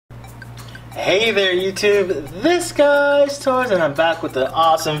Hey there YouTube, this guy's Toys, and I'm back with an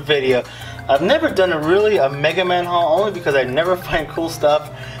awesome video. I've never done a Mega Man haul, only because I never find cool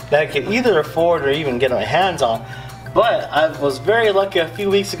stuff that I can either afford or even get my hands on. But I was very lucky a few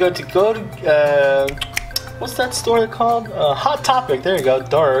weeks ago to go to, what's that store called? Hot Topic, there you go,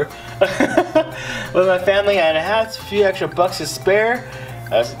 Door. With my family, and I had a few extra bucks to spare.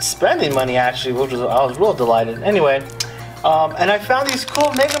 I was spending money actually, which was, I was real delighted. Anyway. And I found these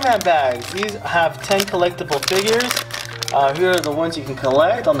cool Mega Man bags. These have 10 collectible figures. Here are the ones you can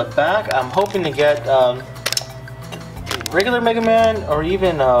collect on the back. I'm hoping to get regular Mega Man or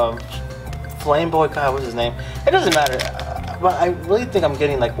even Flame Boy. God, what's his name? It doesn't matter. But I really think I'm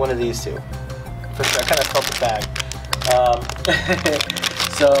getting like one of these two. For sure. I kind of felt the bag.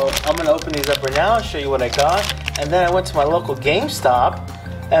 So I'm going to open these up right now and show you what I got. And then I went to my local GameStop.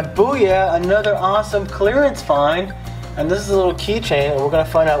 And booyah, another awesome clearance find. And this is a little keychain, and we're going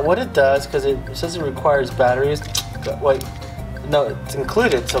to find out what it does, because it says it requires batteries. Wait, no, it's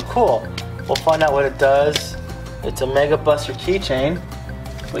included, so cool. We'll find out what it does. It's a Mega Buster keychain.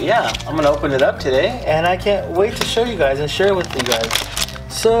 But yeah, I'm going to open it up today, and I can't wait to show you guys and share it with you guys.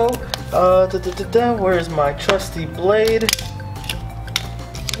 So, where's my trusty blade?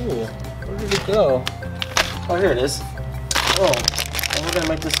 Ooh, where did it go? Oh, here it is. Oh. And we're going to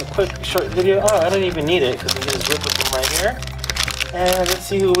make this a quick, short video. Oh, I don't even need it because we can just rip it from right here. And let's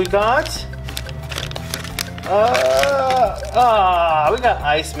see who we got. We got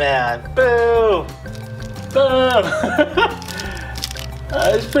Iceman. Boo! Boo!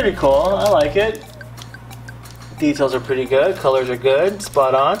 It's pretty cool. I like it. Details are pretty good. Colors are good.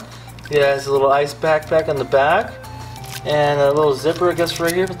 Spot on. It has a little ice backpack on the back. And a little zipper, I guess,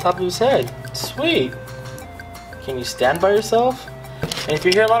 right here at the top of his head. Sweet. Can you stand by yourself? And if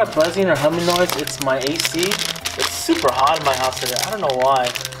you hear a lot of buzzing or humming noise, it's my AC. It's super hot in my house today. I don't know why,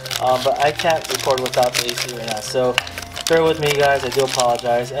 but I can't record without the AC right now. So bear with me, guys. I do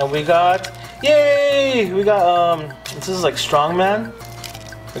apologize. And we got, yay! We got this is like Strongman,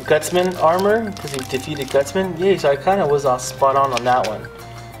 the Gutsman armor, because he defeated Gutsman. Yay! So I kind of was spot on that one.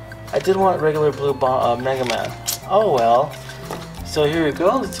 I did want regular blue Mega Man. Oh well. So here we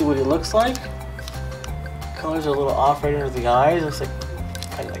go. Let's see what he looks like. Colors are a little off right under the eyes. Looks like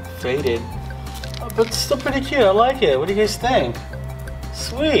kind of like faded, but it's still pretty cute. I like it. What do you guys think?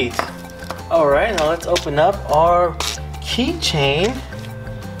 Sweet. All right, now let's open up our keychain.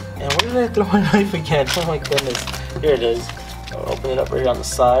 And where did I throw my knife again? Oh my goodness. Here it is. I'll open it up right here on the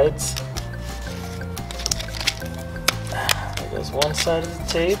sides. There goes one side of the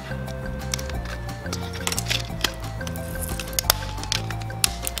tape.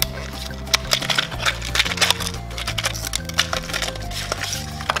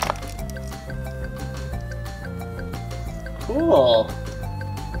 Cool.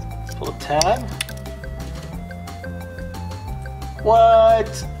 Pull the tab.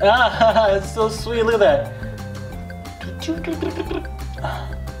 What? Ah, it's so sweet. Look at that.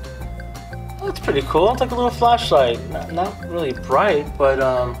 Oh, that's pretty cool. It's like a little flashlight. Not really bright, but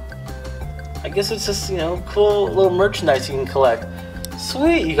I guess it's just, you know, cool little merchandise you can collect.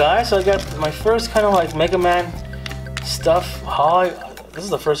 Sweet, you guys. So I got my first kind of like Mega Man stuff haul. This is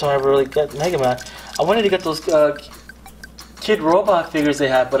the first time I ever really got Mega Man. I wanted to get those Kid Robot figures they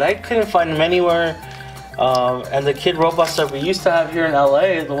had, but I couldn't find them anywhere. And the Kid Robot stuff we used to have here in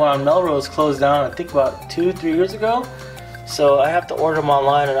LA, the one on Melrose, closed down I think about 2-3 years ago. So I have to order them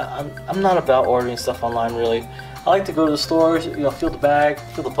online, and I'm not about ordering stuff online really. I like to go to the stores, you know, feel the bag,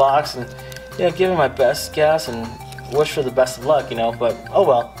 feel the box, and you know, give it my best guess and wish for the best of luck, you know. But oh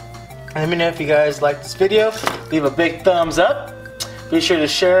well. Let me know if you guys like this video. Leave a big thumbs up. Be sure to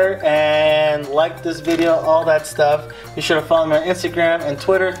share and like this video, all that stuff. Be sure to follow me on Instagram and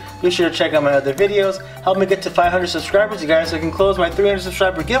Twitter. Be sure to check out my other videos. Help me get to 500 subscribers, you guys, so I can close my 300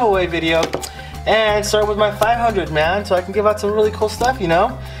 subscriber giveaway video and start with my 500, man, so I can give out some really cool stuff, you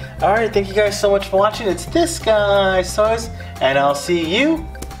know. Alright, thank you guys so much for watching. It's this guy's Toys, and I'll see you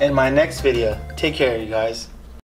in my next video. Take care, you guys.